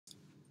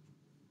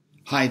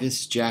Hi, this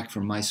is Jack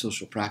from My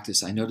Social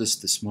Practice. I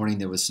noticed this morning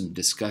there was some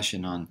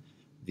discussion on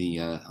the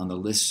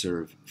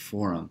listserv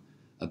forum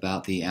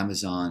about the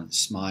Amazon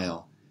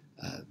Smile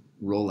uh,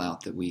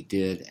 rollout that we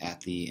did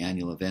at the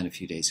annual event a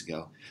few days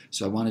ago.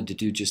 So I wanted to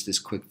do just this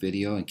quick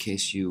video in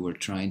case you were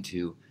trying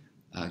to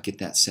get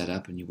that set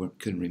up and you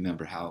couldn't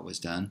remember how it was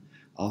done.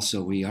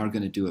 Also, we are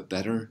going to do a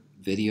better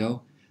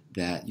video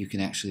that you can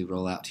actually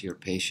roll out to your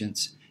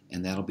patients,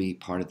 and that'll be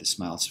part of the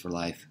Smiles for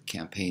Life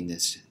campaign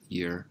this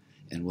year.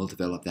 And we'll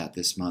develop that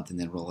this month and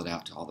then roll it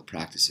out to all the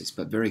practices.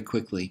 But very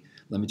quickly,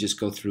 let me just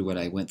go through what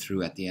I went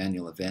through at the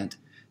annual event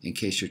in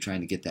case you're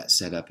trying to get that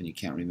set up and you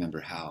can't remember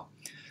how.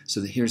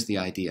 So here's the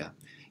idea.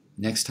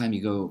 Next time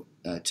you go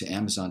to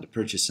Amazon to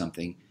purchase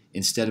something,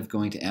 instead of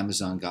going to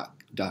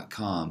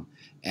Amazon.com,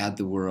 add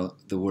the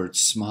word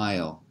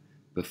smile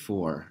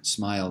before,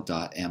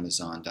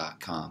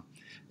 smile.amazon.com.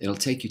 It'll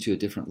take you to a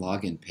different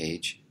login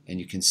page, and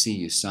you can see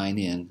you sign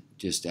in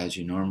just as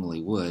you normally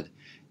would,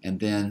 and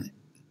then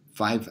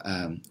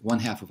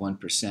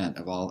 1/2%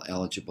 of all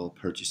eligible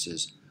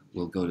purchases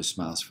will go to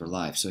Smiles for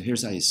Life. So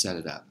here's how you set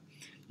it up.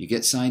 You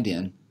get signed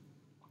in.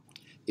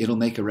 It'll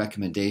make a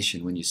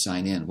recommendation when you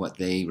sign in what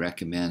they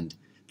recommend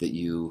that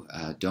you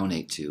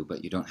donate to,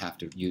 but you don't have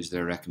to use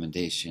their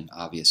recommendation,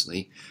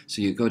 obviously.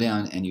 So you go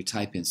down and you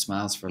type in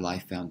Smiles for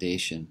Life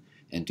Foundation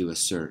and do a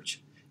search.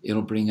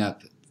 It'll bring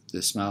up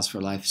the Smiles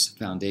for Life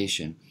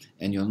Foundation,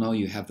 and you'll know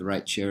you have the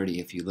right charity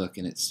if you look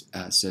and it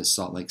says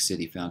Salt Lake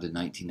City, founded in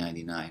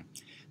 1999.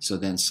 So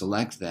then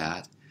select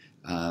that,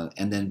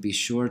 and then be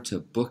sure to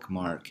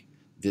bookmark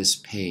this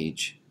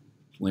page.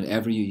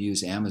 Whenever you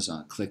use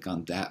Amazon, click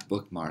on that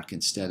bookmark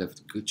instead of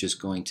just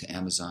going to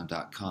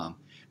Amazon.com,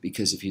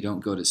 because if you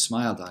don't go to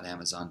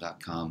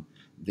smile.amazon.com,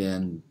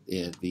 then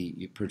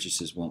your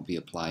purchases won't be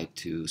applied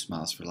to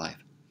Smiles for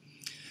Life.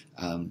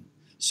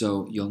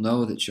 So you'll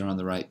know that you're on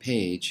the right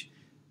page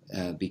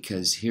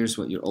because here's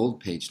what your old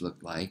page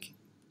looked like.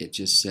 It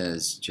just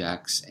says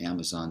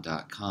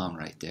jacksamazon.com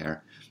right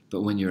there.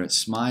 But when you're at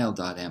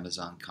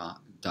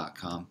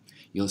smile.amazon.com,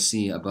 you'll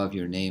see above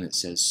your name it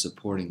says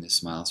supporting the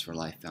Smiles for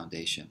Life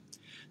Foundation.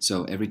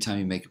 So every time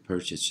you make a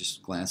purchase,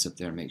 just glance up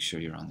there and make sure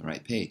you're on the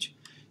right page.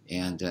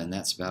 And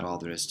that's about all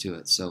there is to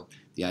it. So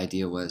the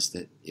idea was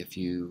that if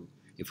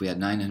we had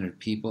 900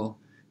 people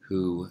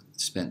who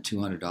spent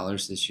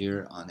 $200 this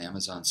year on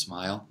Amazon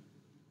Smile,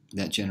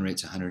 that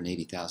generates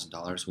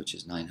 $180,000, which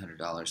is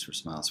 $900 for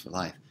Smiles for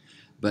Life.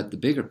 But the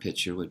bigger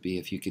picture would be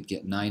if you could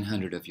get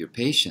 900 of your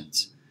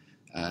patients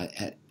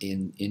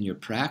in your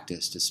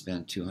practice to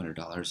spend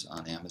 $200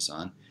 on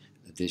Amazon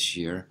this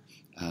year,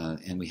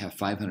 and we have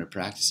 500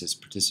 practices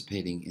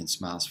participating in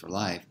Smiles for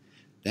Life,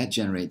 that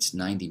generates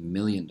 $90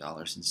 million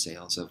in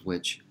sales, of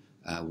which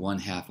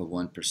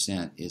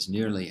 1/2% is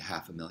nearly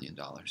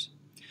 $500,000.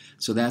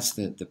 So that's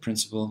the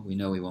principle. We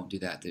know we won't do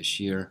that this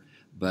year,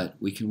 but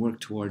we can work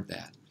toward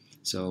that.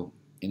 So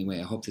anyway,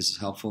 I hope this is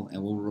helpful,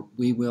 and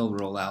we will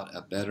roll out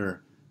a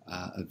better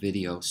a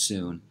video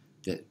soon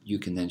that you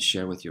can then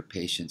share with your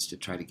patients to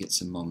try to get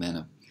some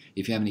momentum.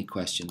 If you have any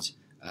questions,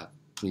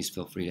 please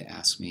feel free to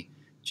ask me.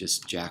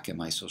 Just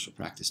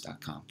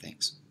jack@mysocialpractice.com.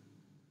 Thanks.